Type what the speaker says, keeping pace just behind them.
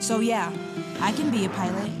So yeah, I can be a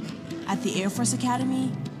pilot. At the Air Force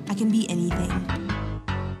Academy, I can be anything.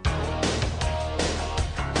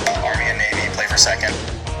 Army and Navy, play for second.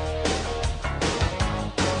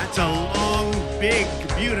 That's a long, big,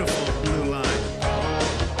 beautiful blue line.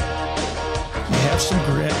 You have some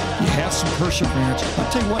grit. You have some perseverance.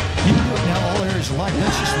 I'll tell you what, you can do it now all areas of life.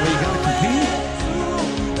 That's just the way you got to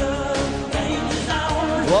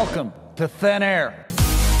compete. Welcome to Thin Air.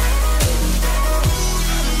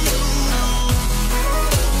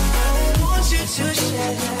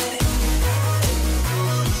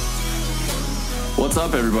 What's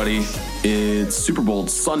up, everybody? It's Super Bowl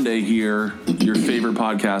Sunday here. Your favorite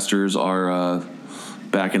podcasters are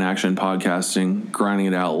back in action podcasting, grinding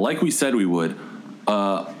it out like we said we would.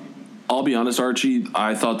 I'll be honest, Archie,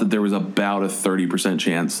 I thought that there was about a 30%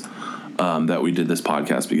 chance that we did this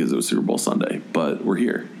podcast because it was Super Bowl Sunday, but we're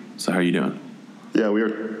here. So how are you doing? Yeah, we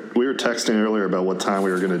were texting earlier about what time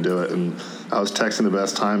we were going to do it, and I was texting the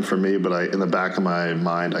best time for me, but in the back of my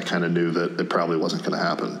mind, I kind of knew that it probably wasn't going to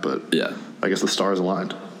happen. But yeah, I guess the stars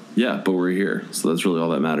aligned. Yeah, but we're here, so that's really all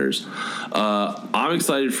that matters. I'm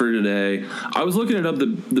excited for today. I was looking it up.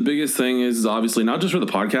 The biggest thing is obviously not just for the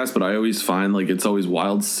podcast, but I always find like it's always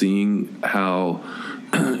wild seeing how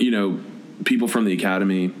people from the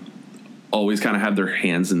academy always kind of have their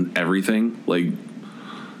hands in everything. Like,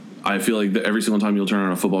 I feel like every single time you'll turn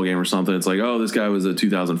on a football game or something, it's like, oh, this guy was a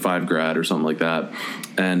 2005 grad or something like that.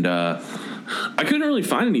 And I couldn't really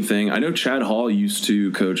find anything. I know Chad Hall used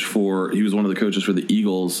to he was one of the coaches for the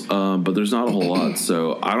Eagles, but there's not a whole lot.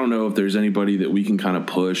 So I don't know if there's anybody that we can kind of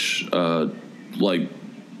push. Like,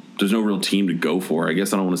 there's no real team to go for. I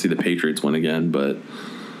guess I don't want to see the Patriots win again, but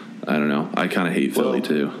I don't know. I kind of hate Philly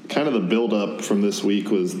too. Kind of the build-up from this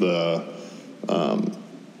week was the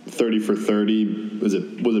 30 for 30. Was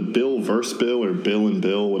it Bill versus Bill or Bill and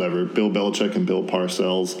Bill, whatever? Bill Belichick and Bill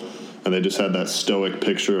Parcells. And they just had that stoic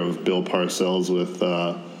picture of Bill Parcells with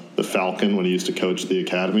the Falcon when he used to coach the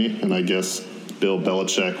academy. And I guess Bill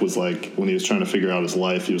Belichick was like, when he was trying to figure out his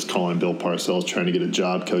life, he was calling Bill Parcells trying to get a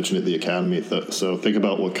job coaching at the academy. So think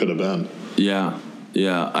about what could have been. Yeah.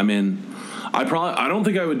 I mean, I don't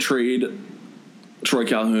think I would trade Troy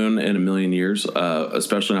Calhoun in a million years,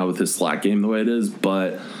 especially not with his slack game the way it is.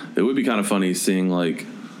 But it would be kind of funny seeing like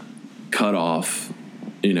cut off,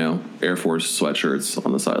 Air Force sweatshirts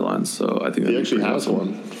on the sidelines. So I think he actually has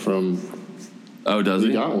one from. Oh, does he?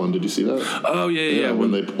 He got one. Did you see that? Oh yeah.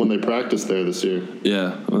 When they practiced there this year.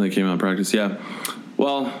 Yeah, when they came out and practice. Yeah.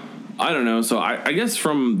 Well, I don't know. So I guess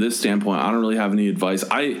from this standpoint, I don't really have any advice.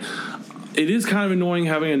 It is kind of annoying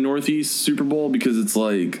having a Northeast Super Bowl because it's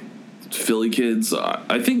like Philly kids.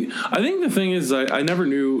 I think the thing is I never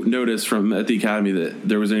noticed from at the academy that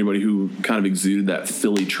there was anybody who kind of exuded that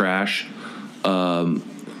Philly trash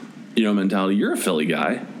mentality. You're a Philly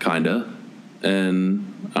guy, kind of,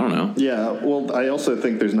 and I don't know. Yeah, well, I also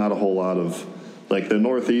think there's not a whole lot of, like, the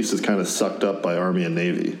Northeast is kind of sucked up by Army and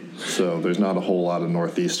Navy, so there's not a whole lot of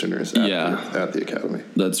Northeasterners at the academy.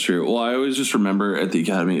 That's true. Well, I always just remember at the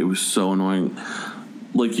academy, it was so annoying.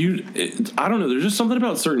 Like, I don't know, there's just something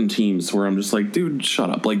about certain teams where I'm just like, dude, shut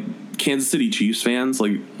up. Like, Kansas City Chiefs fans,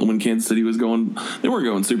 like, when Kansas City was going, they weren't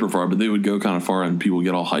going super far, but they would go kind of far, and people would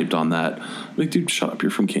get all hyped on that. Like, dude, shut up, you're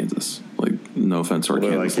from Kansas. Like, no offense to our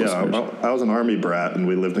Kansas listeners. I was an Army brat, and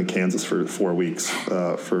we lived in Kansas for 4 weeks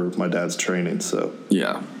for my dad's training, so.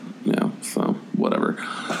 Yeah, so, whatever.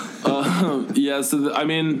 I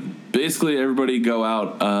mean, basically everybody go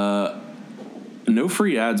out, no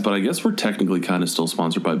free ads, but I guess we're technically kind of still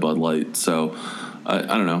sponsored by Bud Light. So I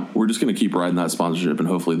don't know. We're just going to keep riding that sponsorship, and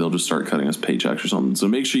hopefully they'll just start cutting us paychecks or something. So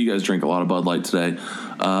make sure you guys drink a lot of Bud Light today.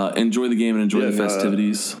 Enjoy the game and enjoy the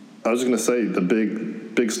festivities. I was just going to say the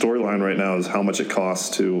big storyline right now is how much it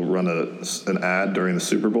costs to run an ad during the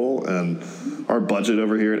Super Bowl. And our budget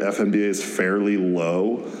over here at FNBA is fairly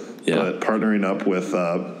low. Yeah. But partnering up with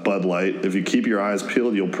Bud Light, if you keep your eyes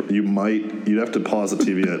peeled, you'd have to pause the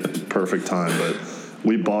TV at perfect time. But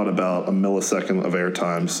we bought about a millisecond of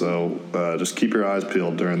airtime, so just keep your eyes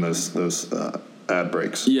peeled during those ad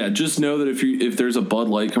breaks. Yeah, just know that if there's a Bud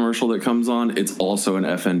Light commercial that comes on, it's also an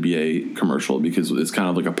FNBA commercial because it's kind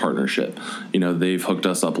of like a partnership. They've hooked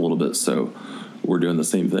us up a little bit, so we're doing the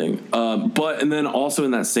same thing. And then also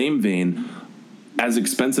in that same vein, as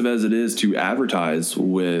expensive as it is to advertise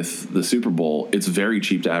with the Super Bowl, it's very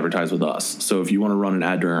cheap to advertise with us. So if you want to run an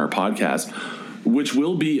ad during our podcast, which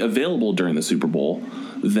will be available during the Super Bowl,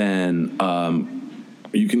 then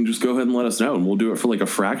you can just go ahead and let us know, and we'll do it for like a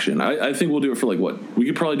fraction. I think we'll do it for like we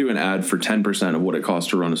could probably do an ad for 10% of what it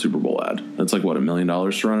costs to run a Super Bowl ad. That's like $1 million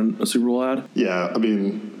to run a Super Bowl ad. Yeah, I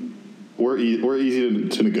mean, we're easy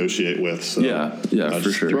to negotiate with. So yeah,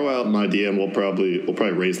 for sure. Throw out an idea, and we'll probably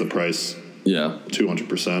raise the price. Yeah,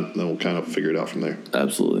 200%. Then we'll kind of figure it out from there.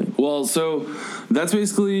 Absolutely. Well, so that's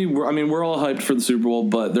basically. We're all hyped for the Super Bowl,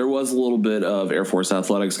 but there was a little bit of Air Force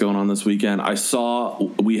athletics going on this weekend. I saw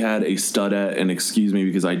we had a studette, and excuse me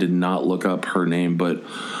because I did not look up her name, but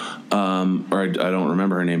I don't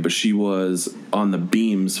remember her name, but she was on the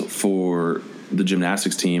beams for the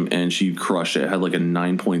gymnastics team, and she crushed it. Had like a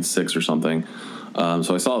 9.6 or something.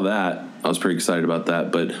 So I saw that. I was pretty excited about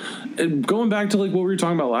that. But going back to like what we were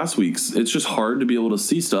talking about last week, it's just hard to be able to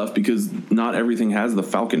see stuff because not everything has the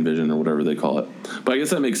Falcon vision or whatever they call it. But I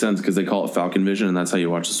guess that makes sense because they call it Falcon vision, and that's how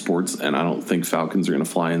you watch the sports. And I don't think Falcons are going to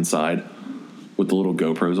fly inside with the little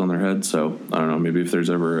GoPros on their head. So I don't know. Maybe if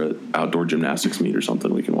there's ever an outdoor gymnastics meet or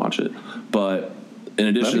something, we can watch it. But in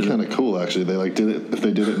addition, that'd be kind of cool. Actually, they did it if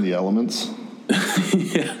they did it in the elements.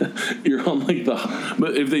 Yeah, you're on like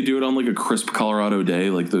but if they do it on like a crisp Colorado day,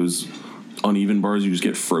 like those uneven bars, you just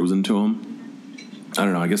get frozen to them. I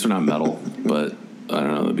don't know. I guess they're not metal, but I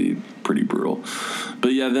don't know. That'd be pretty brutal.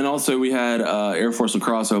 But yeah, then also we had Air Force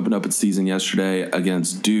lacrosse opened up its season yesterday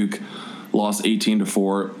against Duke, lost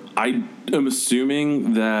 18-4. I am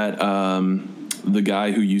assuming that the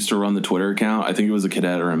guy who used to run the Twitter account, I think it was a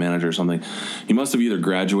cadet or a manager or something, he must have either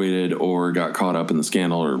graduated or got caught up in the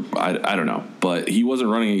scandal, or I don't know. But he wasn't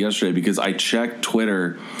running it yesterday because I checked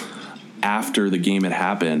Twitter after the game had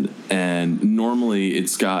happened, and normally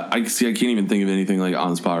it's got, I can't even think of anything like on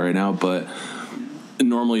the spot right now, but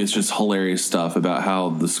normally it's just hilarious stuff about how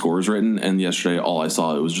the score is written, and yesterday all I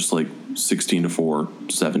saw, it was just like 16-4,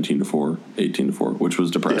 17-4, 18-4, which was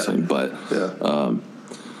depressing.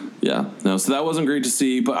 No, so that wasn't great to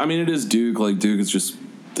see, but I mean, it is Duke. Like Duke is just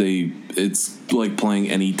it's like playing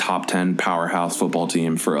any top 10 powerhouse football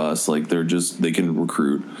team for us. Like they can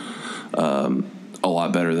recruit a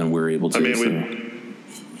lot better than we're able to. I mean,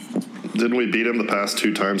 didn't we beat them the past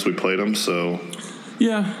 2 times we played them? So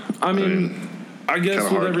yeah, I mean I guess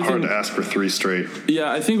with everything, hard to ask for 3 straight.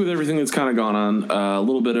 Yeah, I think with everything that's kind of gone on, a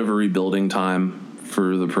little bit of a rebuilding time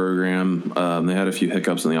for the program. They had a few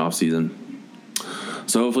hiccups in the off season.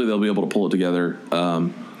 So hopefully they'll be able to pull it together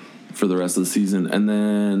for the rest of the season. And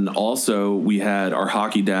then also we had our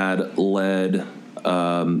hockey dad led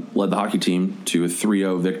the hockey team to a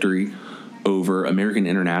 3-0 victory over American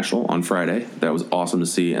International on Friday. That was awesome to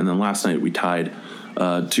see. And then last night we tied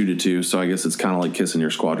 2-2. So I guess it's kind of like kissing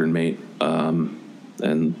your squadron mate.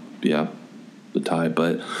 And yeah, the tie.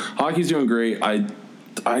 But hockey's doing great. I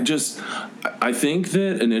think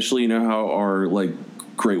that initially, you know how our like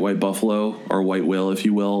Great White Buffalo, or White Whale, if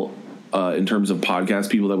you will, in terms of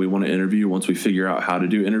podcast people that we want to interview once we figure out how to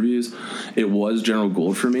do interviews, it was General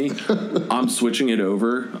Gould for me. I'm switching it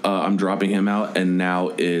over. I'm dropping him out, and now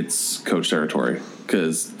it's Coach Territory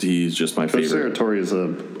because he's just my favorite. Coach Territory is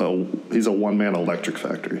he's a one-man electric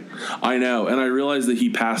factory. I know, and I realized that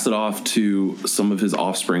he passed it off to some of his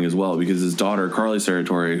offspring as well, because his daughter, Carly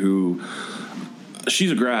Territory, who...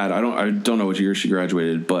 she's a grad. I don't know what year she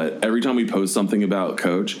graduated, but every time we post something about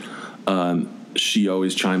Coach, she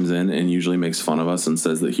always chimes in and usually makes fun of us and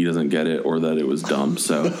says that he doesn't get it or that it was dumb.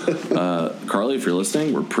 So, Carly, if you're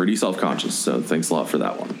listening, we're pretty self-conscious. So thanks a lot for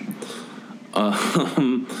that one.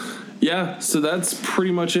 Yeah, so that's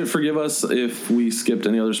pretty much it. Forgive us if we skipped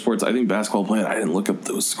any other sports. I think basketball played. I didn't look up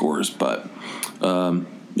those scores, but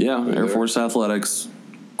yeah, Air Force athletics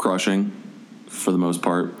crushing for the most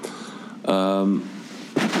part. You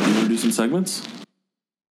want to do some segments?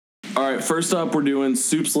 All right, first up, we're doing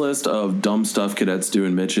Soup's list of dumb stuff cadets do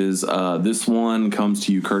in Mitch's. This one comes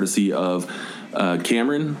to you courtesy of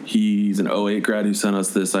Cameron. He's an 08 grad who sent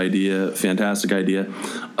us this idea. Fantastic idea.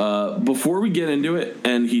 Before we get into it,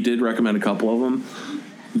 and he did recommend a couple of them,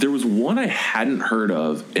 there was one I hadn't heard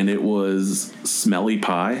of, and it was smelly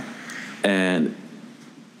pie. And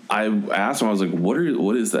I asked him, I was like, what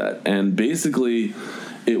is that? And basically...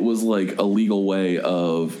 it was like a legal way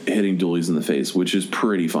of hitting dualies in the face, which is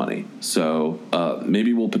pretty funny. So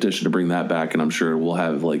maybe we'll petition to bring that back, and I'm sure we'll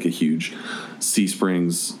have like a huge Sea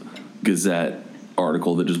Springs Gazette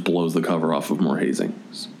article that just blows the cover off of more hazing.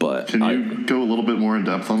 But can you go a little bit more in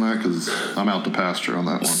depth on that? Because I'm out to pasture on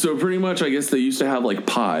that one. So pretty much, I guess they used to have like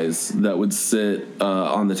pies that would sit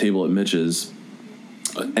on the table at Mitch's,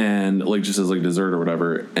 and like just as like dessert or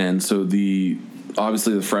whatever. And so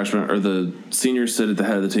obviously the freshmen or the seniors sit at the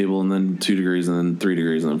head of the table, and then 2 degrees, and then 3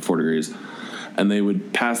 degrees, and then 4 degrees. And they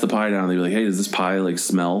would pass the pie down, and they'd be like, hey, does this pie like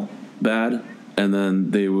smell bad? And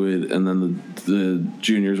then the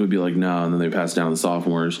juniors would be like, no. And then they pass it down to the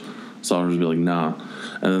sophomores. Sophomores would be like, nah.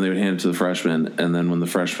 And then they would hand it to the freshmen. And then when the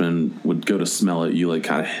freshmen would go to smell it, you like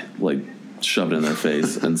kind of like shove it in their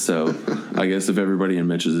face. And so I guess if everybody in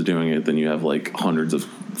Mitch's is doing it, then you have like hundreds of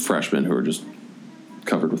freshmen who are just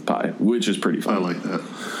covered with pie, which is pretty fun. I like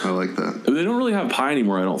that. They don't really have pie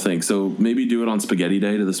anymore, I don't think. So maybe do it on spaghetti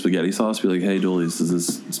day to the spaghetti sauce. Be like, hey, Doolies, does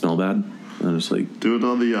this smell bad? And just like do it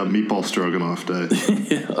on the meatball stroganoff day.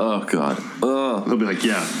 Yeah. Oh God. They'll be like,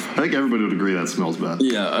 yeah, I think everybody would agree that smells bad.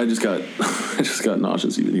 Yeah, I just got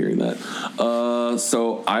nauseous even hearing that.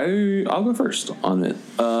 So I'll go first on it.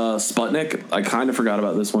 Sputnik. I kind of forgot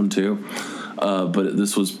about this one too, but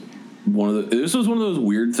this was one of those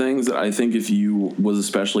weird things that I think was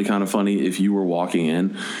especially kind of funny if you were walking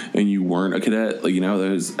in and you weren't a cadet. Like,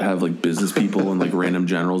 those have like business people and like random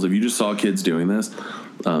generals. If you just saw kids doing this,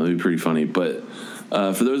 it'd be pretty funny. But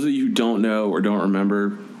for those of you who don't know or don't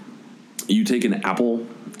remember, you take an apple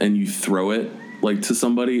and you throw it like to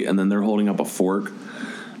somebody, and then they're holding up a fork,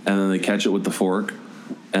 and then they catch it with the fork,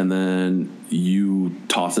 and then you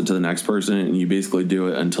toss it to the next person, and you basically do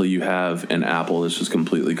it until you have an apple that's just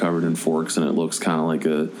completely covered in forks, and it looks kind of like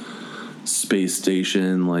a space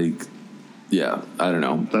station. Like, yeah, I don't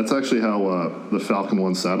know. That's actually how the Falcon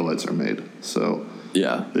 1 satellites are made. So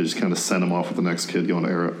yeah, they just kind of send them off with the next kid going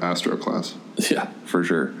to Astro class. Yeah, for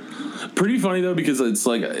sure. Pretty funny though, because it's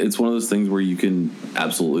one of those things where you can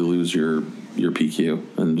absolutely lose your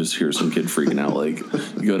PQ and just hear some kid freaking out. Like,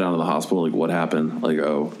 you go down to the hospital, like, what happened? Like,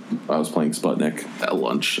 oh, I was playing Sputnik at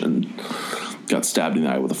lunch and got stabbed in the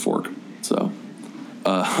eye with a fork. So,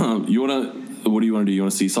 what do you want to do? You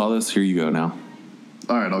want to seesaw this? Here you go now.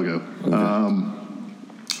 All right, I'll go. Okay. I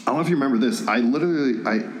don't know if you remember this. I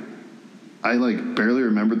like barely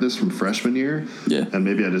remembered this from freshman year. Yeah. And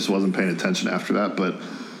maybe I just wasn't paying attention after that. But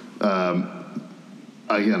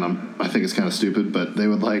again, I think it's kind of stupid, but they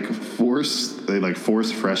would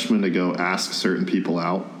force freshmen to go ask certain people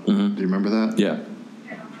out. Mm-hmm. Do you remember that? Yeah.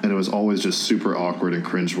 And it was always just super awkward and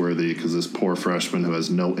cringeworthy because this poor freshman who has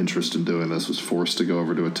no interest in doing this was forced to go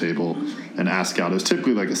over to a table and ask out. It was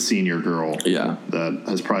typically like a senior girl. Yeah. That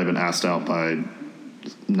has probably been asked out by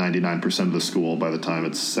 99% of the school by the time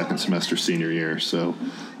it's second semester senior year. So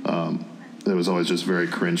it was always just very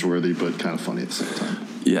cringeworthy, but kind of funny at the same time.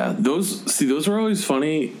 Yeah, those are always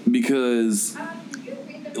funny because,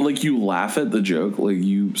 like, you laugh at the joke, like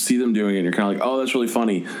you see them doing it, and you're kind of like, oh, that's really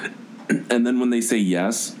funny, and then when they say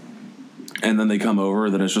yes, and then they come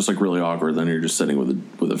over, then it's just like really awkward. Then you're just sitting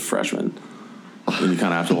with a freshman, and you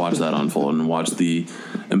kind of have to watch that unfold and watch the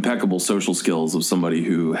impeccable social skills of somebody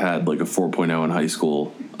who had like a 4.0 in high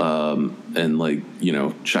school, and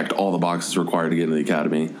checked all the boxes required to get into the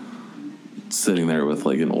academy. Sitting there with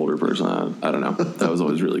like an older person, I don't know. That was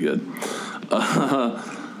always really good.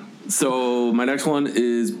 So my next one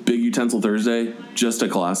is Big Utensil Thursday. Just a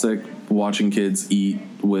classic. Watching kids eat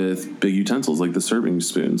with big utensils like the serving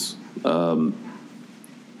spoons.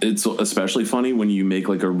 It's especially funny when you make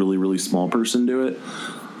like a really, really small person do it.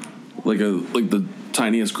 Like the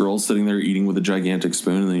tiniest girl sitting there eating with a gigantic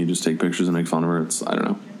spoon, and then you just take pictures and make fun of her. I don't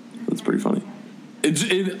know. It's pretty funny. I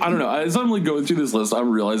don't know. As I'm like going through this list,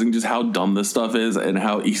 I'm realizing just how dumb this stuff is and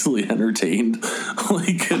how easily entertained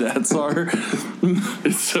like cadets are.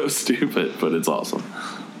 It's so stupid, but it's awesome.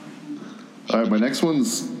 All right, my next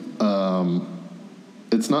one's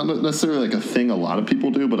it's not necessarily like a thing a lot of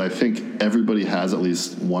people do, but I think everybody has at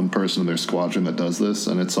least one person in their squadron that does this,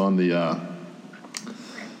 and it's on the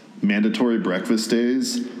mandatory breakfast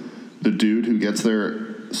days. The dude who gets there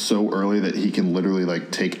so early that he can literally like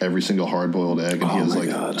take every single hard-boiled egg, and he has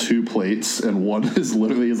like 2 plates, and one is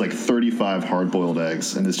literally like 35 hard-boiled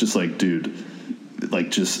eggs, and it's just like, dude, like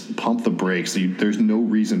just pump the brakes. There's no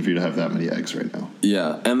reason for you to have that many eggs right now.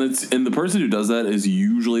 Yeah, and the person who does that is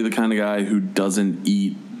usually the kind of guy who doesn't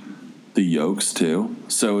eat the yolks too.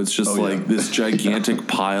 So it's just this gigantic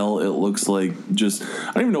pile. It looks like just,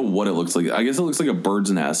 I don't even know what it looks like. I guess it looks like a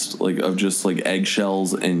bird's nest, like of just like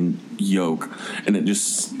eggshells and yolk, and it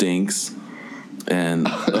just stinks. And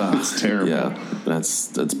it's terrible. Yeah,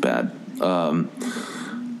 that's bad.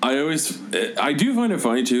 I do find it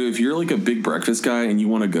funny too if you're like a big breakfast guy and you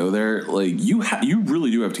want to go there, like you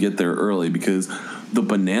really do have to get there early because the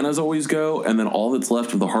bananas always go, and then all that's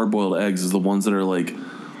left of the hard-boiled eggs is the ones that are like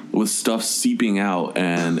with stuff seeping out,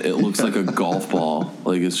 and it looks like a golf ball.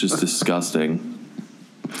 Like, it's just disgusting.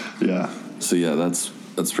 Yeah. So yeah, that's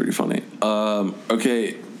pretty funny.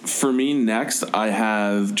 Okay, for me next, I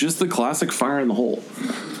have just the classic fire in the hole.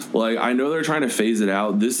 Like, I know they're trying to phase it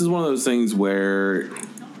out. This is one of those things where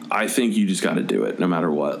I think you just got to do it no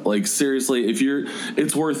matter what. Like, seriously,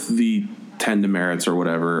 it's worth the 10 demerits or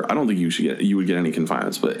whatever. I don't think you would get any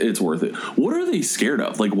confinements, but it's worth it. What are they scared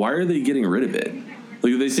of? Like, why are they getting rid of it?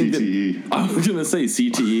 Like, they think CTE. I was gonna say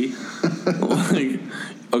CTE. Like,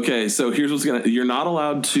 Okay, so here's what's you're not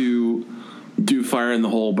allowed to do fire in the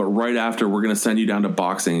hole, but right after we're gonna send you down to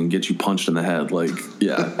boxing and get you punched in the head. Like,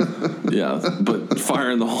 yeah. But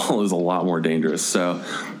fire in the hole is a lot more dangerous. So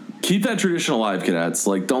keep that tradition alive, cadets.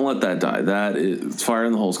 Like, don't let that die. That is fire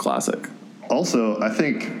in the hole's classic. Also, I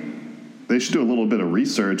think they should do a little bit of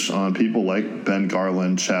research on people like Ben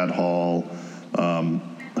Garland, Chad Hall,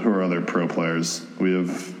 who are other pro players. We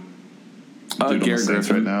have Garrett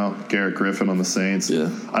Griffin right now. Garrett Griffin on the Saints. Yeah.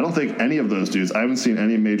 I don't think any of those dudes. I haven't seen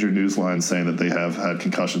any major news lines saying that they have had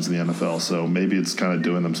concussions in the NFL. So maybe it's kind of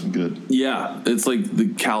doing them some good. Yeah, it's like the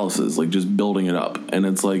calluses, like just building it up, and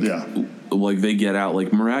it's like like they get out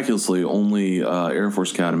like miraculously. Only Air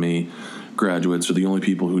Force Academy graduates are the only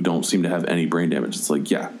people who don't seem to have any brain damage. It's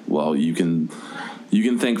like, yeah, well, you can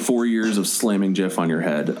thank 4 years of slamming Jif on your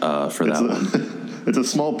head for that one. It's a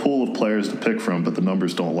small pool of players to pick from, but the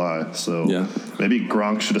numbers don't lie. So maybe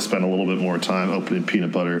Gronk should have spent a little bit more time opening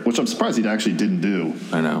peanut butter, which I'm surprised he actually didn't do.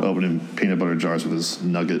 I know. Opening peanut butter jars with his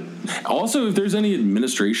nugget. Also, if there's any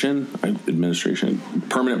administration,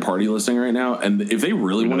 permanent party listening right now, and if they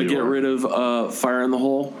really want to get rid of fire in the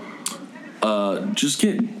hole, just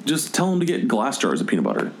tell them to get glass jars of peanut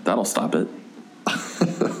butter. That'll stop it.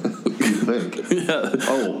 Think. Yeah.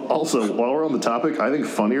 Oh, also, while we're on the topic, I think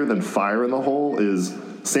funnier than fire in the hole is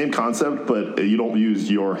same concept, but you don't use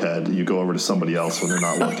your head. You go over to somebody else when they're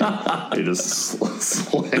not looking. You just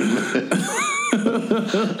slam it.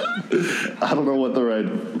 I don't know what the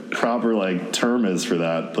right proper term is for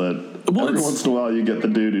that, but every once in a while you get the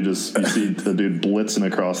dude who you see the dude blitzing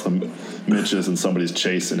across the Mitches and somebody's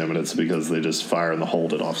chasing him, and it's because they just fire in the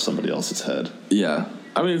hold it off somebody else's head. Yeah.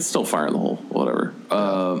 I mean, it's still fire in the hole. Whatever.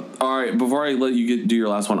 All right, before I let you do your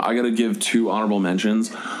last one, I got to give 2 honorable mentions.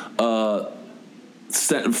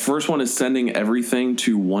 First one is sending everything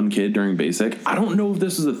to one kid during basic. I don't know if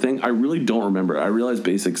this is a thing. I really don't remember. I realize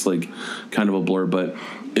basic's kind of a blur, but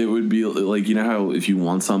it would be like, you know how if you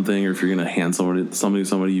want something or if you're going to hand somebody to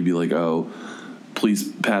somebody, you'd be like, oh,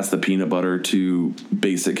 please pass the peanut butter to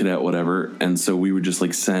basic cadet, whatever. And so we would just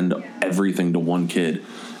send everything to one kid.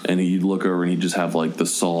 And he'd look over and he'd just have the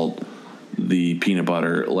salt, the peanut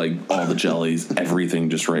butter, all the jellies, everything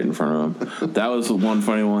just right in front of him. That was one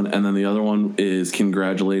funny one. And then the other one is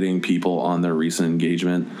congratulating people on their recent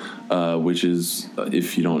engagement, which is,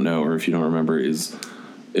 if you don't know or if you don't remember, is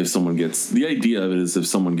if someone gets, the idea of it is if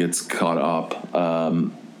someone gets caught up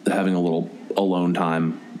having a little alone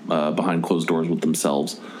time behind closed doors with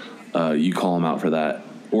themselves, you call them out for that.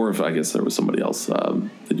 Or if I guess there was somebody else that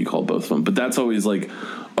you call both of them. But that's always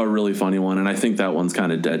a really funny one, and I think that one's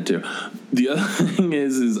kind of dead too. The other thing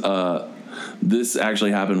is this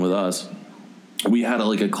actually happened with us. We had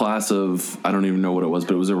a class of, I don't even know what it was,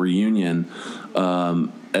 but it was a reunion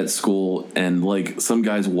at school, and some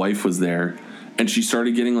guy's wife was there. And she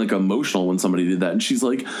started getting emotional when somebody did that. And she's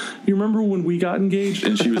like, you remember when we got engaged?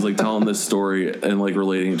 And she was telling this story and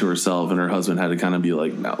relating it to herself. And her husband had to kind of be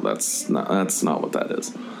like, no, that's not what that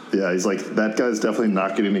is. Yeah, he's like, that guy's definitely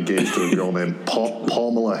not getting engaged to a girl named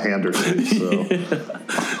Pamela Henderson. So.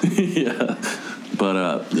 Yeah.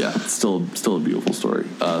 But yeah, still a beautiful story.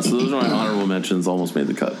 So those are my honorable mentions. Almost made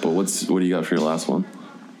the cut. But what do you got for your last one?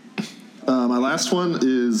 My last one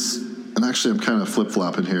is. And actually, I'm kind of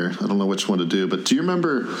flip-flopping here. I don't know which one to do. But do you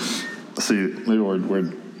remember... See, maybe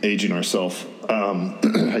we're aging ourselves.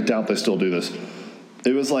 I doubt they still do this.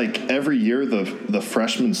 It was every year the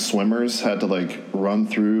freshman swimmers had to run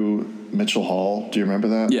through Mitchell Hall. Do you remember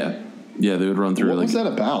that? Yeah. Yeah, they would run through. What was that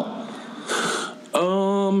about?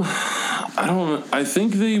 I don't know. I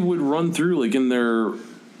think they would run through in their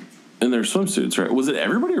swimsuits, right? Was it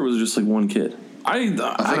everybody or was it just one kid? I don't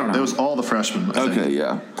know. It was all the freshmen. I think.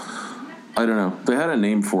 Yeah. I don't know. They had a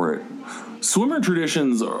name for it. Swimmer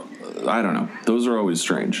traditions, I don't know. Those are always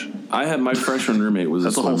strange. I had my freshman roommate was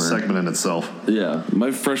a swimmer. That's a whole segment in itself. Yeah.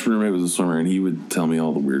 My freshman roommate was a swimmer, and he would tell me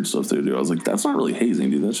all the weird stuff they would do. I was like, that's not really hazing,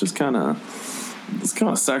 dude. That's just kind of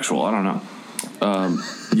sexual. I don't know.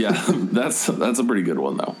 Yeah, that's a pretty good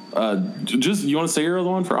one, though. You want to say your other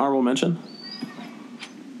one for honorable mention?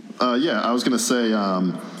 Yeah, I was going to say...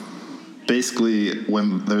 basically,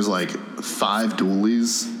 when there's 5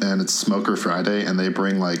 dualies and it's Smoker Friday and they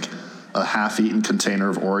bring a half-eaten container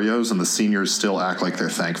of Oreos and the seniors still act like they're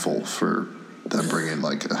thankful for them bringing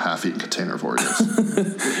a half-eaten container of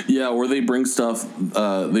Oreos. Yeah, or they bring stuff.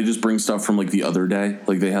 They just bring stuff from the other day.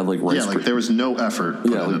 They had rice. Yeah, there was no effort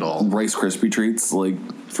put in at all. Rice Krispie treats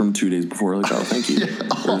from 2 days before. Oh, thank you. Yeah,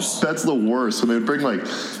 that's the worst. When they would bring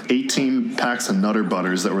 18 packs of Nutter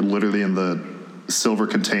Butters that were literally in the silver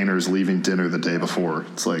containers leaving dinner the day before.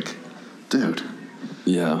 It's dude.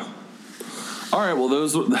 Yeah. All right, well,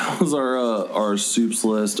 that was our soups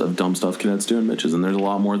list of dumb stuff cadets do in Mitch's, and there's a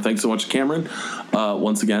lot more. Thanks so much, Cameron.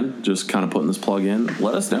 Once again, just kind of putting this plug in.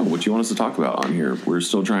 Let us know what you want us to talk about on here. We're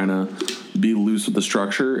still trying to be loose with the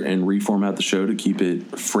structure and reformat the show to keep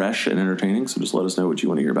it fresh and entertaining, so just let us know what you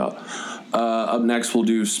want to hear about. Up next, we'll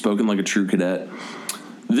do Spoken Like a True Cadet.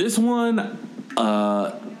 This one,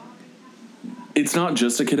 it's not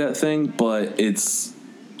just a cadet thing, but it's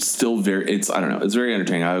still it's very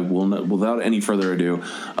entertaining. I will not, without any further ado,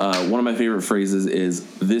 one of my favorite phrases is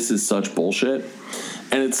 "This is such bullshit,"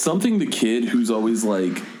 and it's something the kid who's always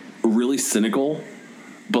like really cynical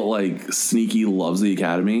but like sneaky loves the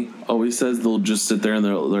academy always says. They'll just sit there and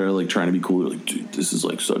they're like trying to be cool. They're like, dude, this is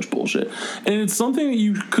like such bullshit, and it's something that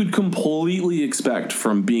you could completely expect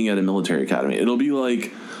from being at a military academy. It'll be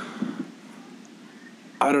like,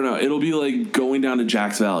 I don't know. It'll be like going down to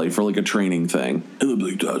Jack's Valley for like a training thing. And they'll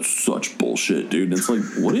be like, that's such bullshit, dude. And it's like,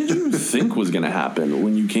 what did you think was going to happen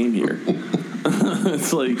when you came here?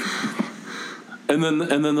 It's like, and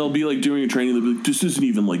then they'll be like doing a training. They'll be like, this isn't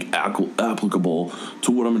even like applicable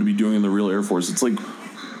to what I'm going to be doing in the real Air Force. It's like,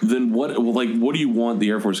 then what? Well, like, what do you want the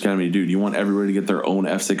Air Force Academy to do? Do you want everybody to get their own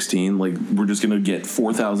F-16? Like, we're just going to get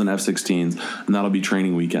 4,000 F-16s, and that'll be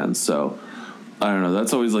training weekends. So, I don't know.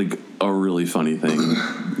 That's always like a really funny thing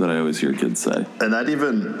that I always hear kids say. And that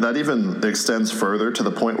even extends further to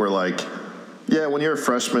the point where, like, yeah, when you're a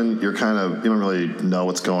freshman, you don't really know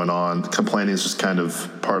what's going on. Complaining is just kind of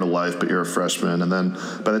part of life, but you're a freshman. And then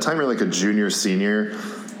by the time you're like a junior, senior,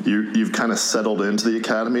 you've kind of settled into the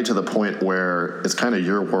academy to the point where it's kind of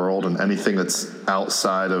your world, and anything that's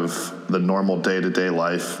outside of the normal day-to-day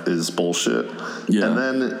life is bullshit. Yeah. And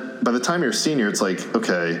then by the time you're a senior, it's like,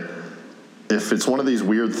 okay, if it's one of these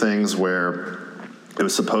weird things where it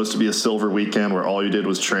was supposed to be a silver weekend where all you did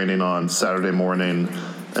was training on Saturday morning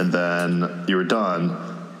and then you were done,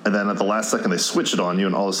 and then at the last second they switch it on you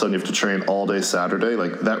and all of a sudden you have to train all day Saturday,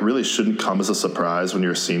 like, that really shouldn't come as a surprise when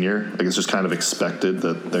you're a senior. Like, it's just kind of expected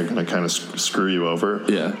that they're going to kind of screw you over.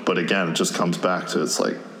 Yeah. But again, it just comes back to, it's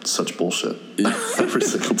like such bullshit every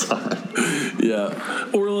single time. Yeah.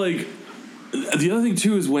 Or like, the other thing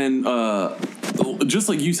too is when, just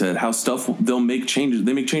like you said, how they'll make changes.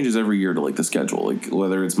 They make changes every year to like the schedule, like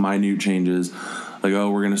whether it's minute changes, like,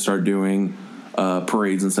 oh, we're going to start doing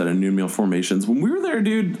parades instead of noon meal formations. When we were there,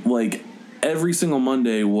 dude, like every single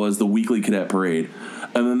Monday was the weekly cadet parade,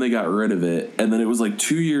 and then they got rid of it. And then it was like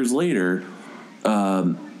 2 years later,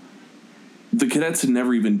 the cadets had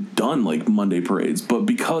never even done like Monday parades, but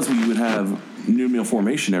because we would have noon meal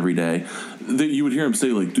formation every day, that you would hear them say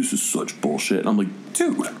like, this is such bullshit. And I'm like,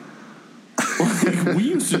 dude, like, we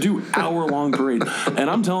used to do hour-long parade, and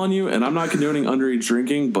I'm telling you, and I'm not condoning underage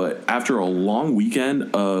drinking, but after a long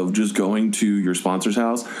weekend of just going to your sponsor's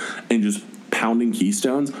house and just pounding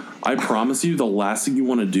Keystones, I promise you the last thing you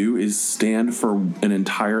want to do is stand for an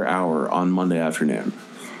entire hour on Monday afternoon.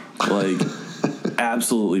 Like,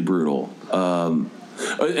 absolutely brutal.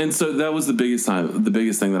 And so that was the biggest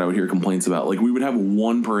thing that I would hear complaints about. Like, we would have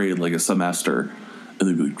one parade like a semester, and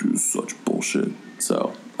they'd be like, dude, this is such bullshit.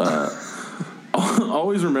 So,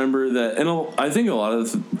 always remember that, and I think a lot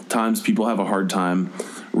of the times people have a hard time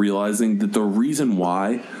realizing that the reason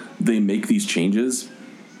why they make these changes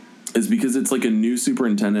is because it's like a new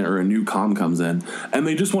superintendent or a new comm comes in, and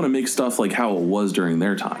they just want to make stuff like how it was during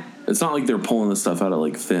their time. It's not like they're pulling this stuff out of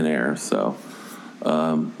like thin air. So,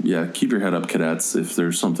 yeah, keep your head up, cadets, if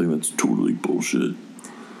there's something that's totally bullshit.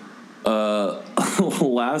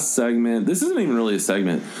 Last segment. This isn't even really a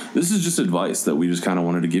segment. This is just advice that we just kind of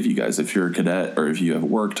wanted to give you guys. If you're a cadet or if you have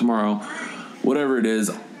work tomorrow, whatever it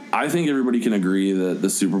is, I think everybody can agree that the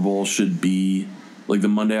Super Bowl should be, like, the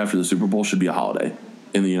Monday after the Super Bowl should be a holiday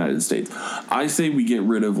in the United States. I say we get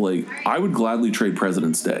rid of, like, I would gladly trade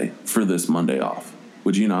President's Day for this Monday off.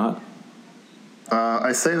 Would you not?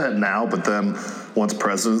 I say that now, but then once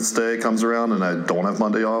President's Day comes around and I don't have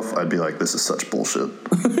Monday off, I'd be like, this is such bullshit.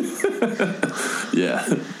 Yeah.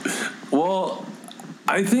 Well,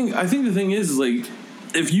 I think the thing is like,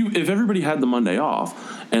 if everybody had the Monday off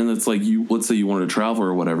and it's like, let's say you wanted to travel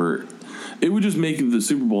or whatever, it would just make the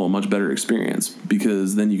Super Bowl a much better experience,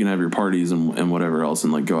 because then you can have your parties and whatever else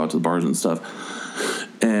and like go out to the bars and stuff.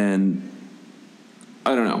 And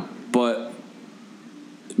I don't know, but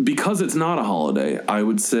because it's not a holiday, I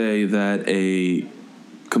would say that a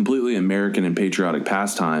completely American and patriotic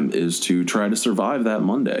pastime is to try to survive that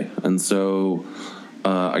Monday. And so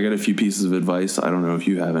I got a few pieces of advice. I don't know if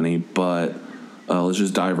you have any, but let's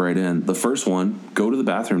just dive right in. The first one, go to the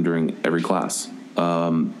bathroom during every class.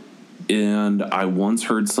 And I once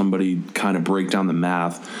heard somebody kind of break down the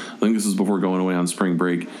math. I think this was before going away on spring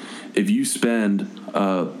break. If you spend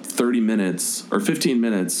 30 minutes or 15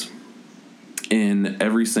 minutes in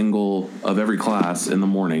every class in the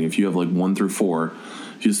morning, if you have like 1 through 4,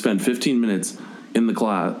 if you spend 15 minutes in the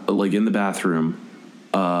class, like in the bathroom,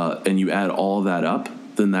 and you add all of that up,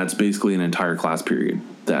 then that's basically an entire class period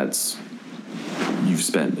you've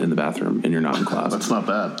spent in the bathroom and you're not in class. That's not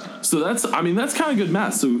bad. So that's kind of good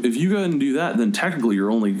math. So if you go ahead and do that, then technically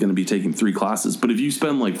you're only going to be taking 3 classes. But if you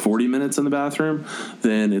spend like 40 minutes in the bathroom,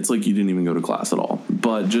 then it's like you didn't even go to class at all.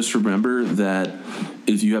 But just remember that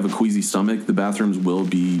if you have a queasy stomach, the bathrooms will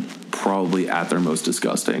be probably at their most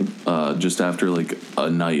disgusting just after like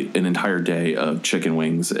an entire day of chicken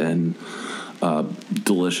wings and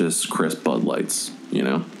delicious crisp Bud Lights, you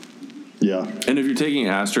know? Yeah. And if you're taking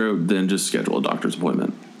Astro, then just schedule a doctor's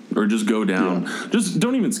appointment. Or just go down. Yeah. Just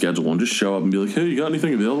don't even schedule one. Just show up and be like, hey, you got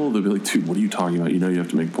anything available? They'll be like, dude, what are you talking about? You know you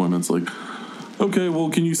have to make appointments. Like, okay,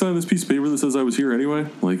 well, can you sign this piece of paper that says I was here anyway?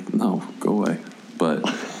 Like, no, go away. But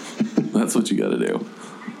that's what you got to do.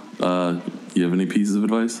 You have any pieces of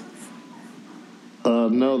advice?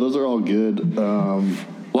 No, those are all good. Well,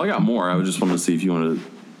 I got more. I just wanted to see if you wanted to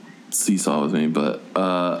seesaw with me. But,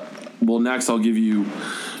 well, next I'll give you...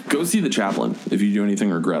 Go see the chaplain if you do anything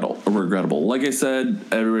regrettable. Like I said,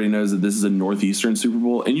 everybody knows that this is a Northeastern Super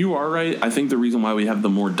Bowl. And you are right. I think the reason why we have the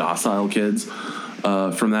more docile kids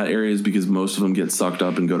from that area is because most of them get sucked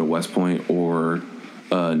up and go to West Point or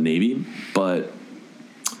Navy. But,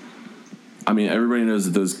 I mean, everybody knows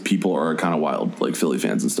that those people are kind of wild, like Philly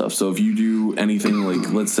fans and stuff. So if you do anything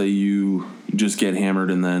like, let's say you just get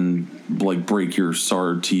hammered and then, like, break your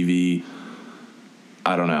SARD TV,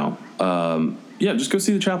 I don't know. Yeah, just go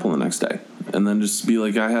see the chaplain the next day. And then just be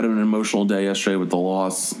like, I had an emotional day yesterday with the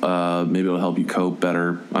loss. Maybe it'll help you cope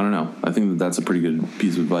better. I don't know. I think that's a pretty good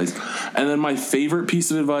piece of advice. And then my favorite piece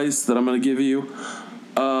of advice that I'm going to give you,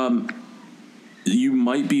 you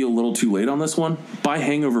might be a little too late on this one. Buy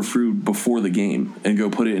hangover food before the game and go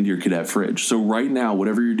put it into your cadet fridge. So right now,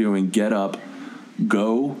 whatever you're doing, get up,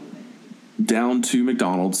 go down to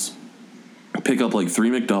McDonald's, pick up like 3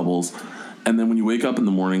 McDoubles, and then when you wake up in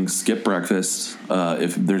the morning, skip breakfast.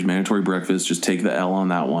 If there's mandatory breakfast, just take the L on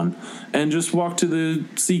that one. And just walk to the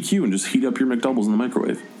CQ and just heat up your McDoubles in the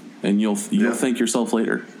microwave. And you'll thank yourself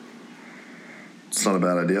later. It's not a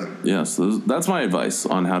bad idea. Yeah, so that's my advice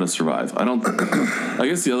on how to survive. I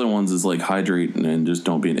guess the other ones is like hydrate and just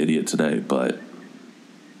don't be an idiot today, but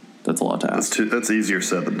that's a lot to ask. That's easier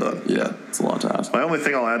said than done. Yeah, it's a lot to ask. My only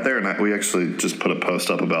thing I'll add there, and we actually just put a post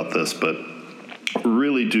up about this, but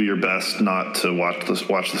really do your best not to watch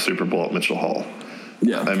the Super Bowl at Mitchell Hall.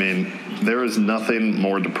 Yeah. I mean, there is nothing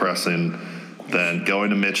more depressing than going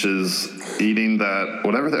to Mitch's, eating that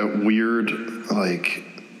weird, like,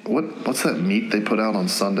 what's that meat they put out on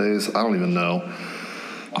Sundays? I don't even know.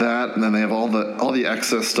 That, and then they have all the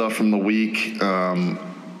excess stuff from the week, and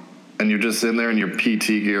you're just in there in your PT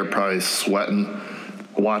gear, probably sweating,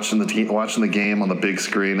 watching the game on the big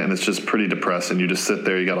screen, and it's just pretty depressing. You just sit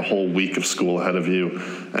there, you got a whole week of school ahead of you,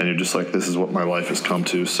 and you're just like, this is what my life has come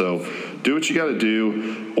to. So do what you got to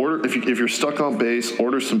do. Order if you're stuck on base,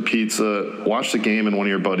 order some pizza, watch the game in one of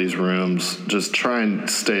your buddies' rooms. Just try and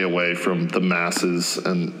stay away from the masses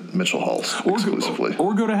and Mitchell Halls exclusively.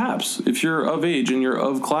 Or go to Haps. If you're of age and you're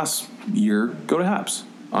of class year, go to Haps.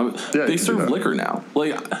 They serve liquor now.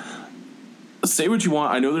 Like, say what you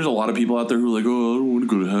want. I know there's a lot of people out there who are like, oh, I don't want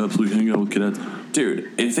to go to Haps, like hang out with cadets.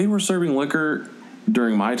 Dude, if they were serving liquor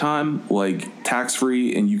during my time, like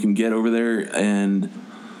tax-free, and you can get over there and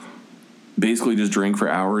basically just drink for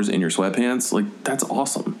hours in your sweatpants, like, that's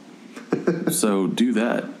awesome. So do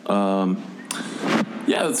that.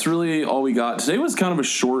 Yeah, that's really all we got. Today was kind of a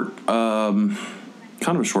short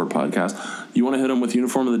podcast. You want to hit them with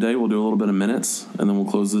uniform of the day? We'll do a little bit of minutes, and then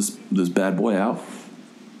we'll close this bad boy out.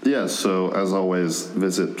 Yeah, so as always,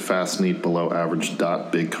 visit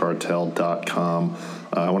fastneatbelowaverage.bigcartel.com.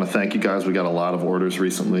 I want to thank you guys. We got a lot of orders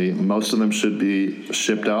recently. Most of them should be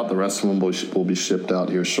shipped out. The rest of them will be shipped out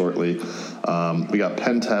here shortly. We got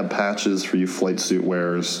pen tab patches for you flight suit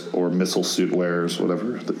wearers or missile suit wearers,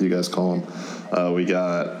 whatever you guys call them. We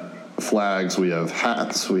got flags. We have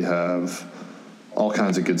hats. We have all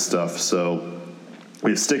kinds of good stuff. So we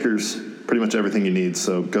have stickers, pretty much everything you need.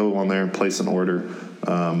 So go on there and place an order.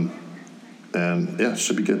 And yeah, it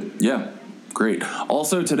should be good. Yeah, great.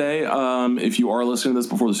 Also today, if you are listening to this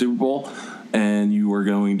before the Super Bowl, and you are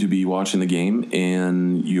going to be watching the game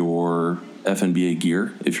in your FNBA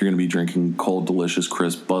gear. If you're going to be drinking cold, delicious,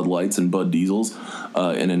 crisp Bud Lights and Bud Diesels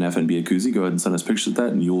in an FNBA koozie, go ahead and send us pictures of that,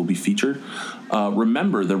 and you will be featured.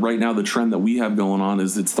 Remember that right now the trend that we have going on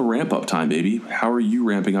is it's the ramp-up time, baby. How are you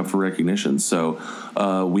ramping up for recognition? So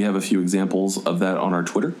we have a few examples of that on our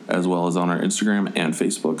Twitter, as well as on our Instagram and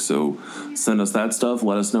Facebook. So send us that stuff.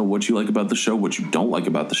 Let us know what you like about the show, what you don't like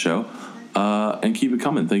about the show. And keep it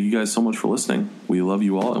coming. Thank you guys so much for listening. We love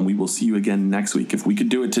you all, and we will see you again next week. If we could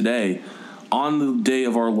do it today, on the day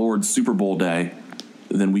of our Lord's Super Bowl day,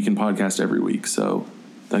 then we can podcast every week. So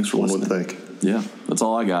thanks for listening. One would think. Yeah, that's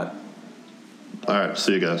all I got. All right,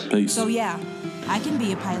 see you guys. Peace. So yeah, I can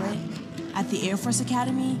be a pilot. At the Air Force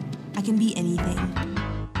Academy, I can be anything.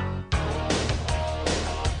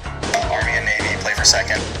 Army and Navy, play for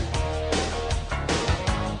second.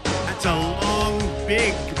 That's a long,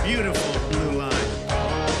 big, beautiful blue line.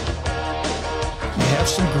 You have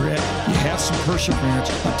some grit. You have some perseverance.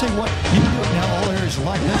 I'll tell you what, you can do it now all areas of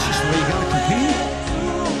life. That's just the way you got to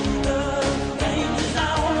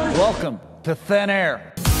compete. Welcome to Thin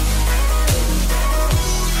Air.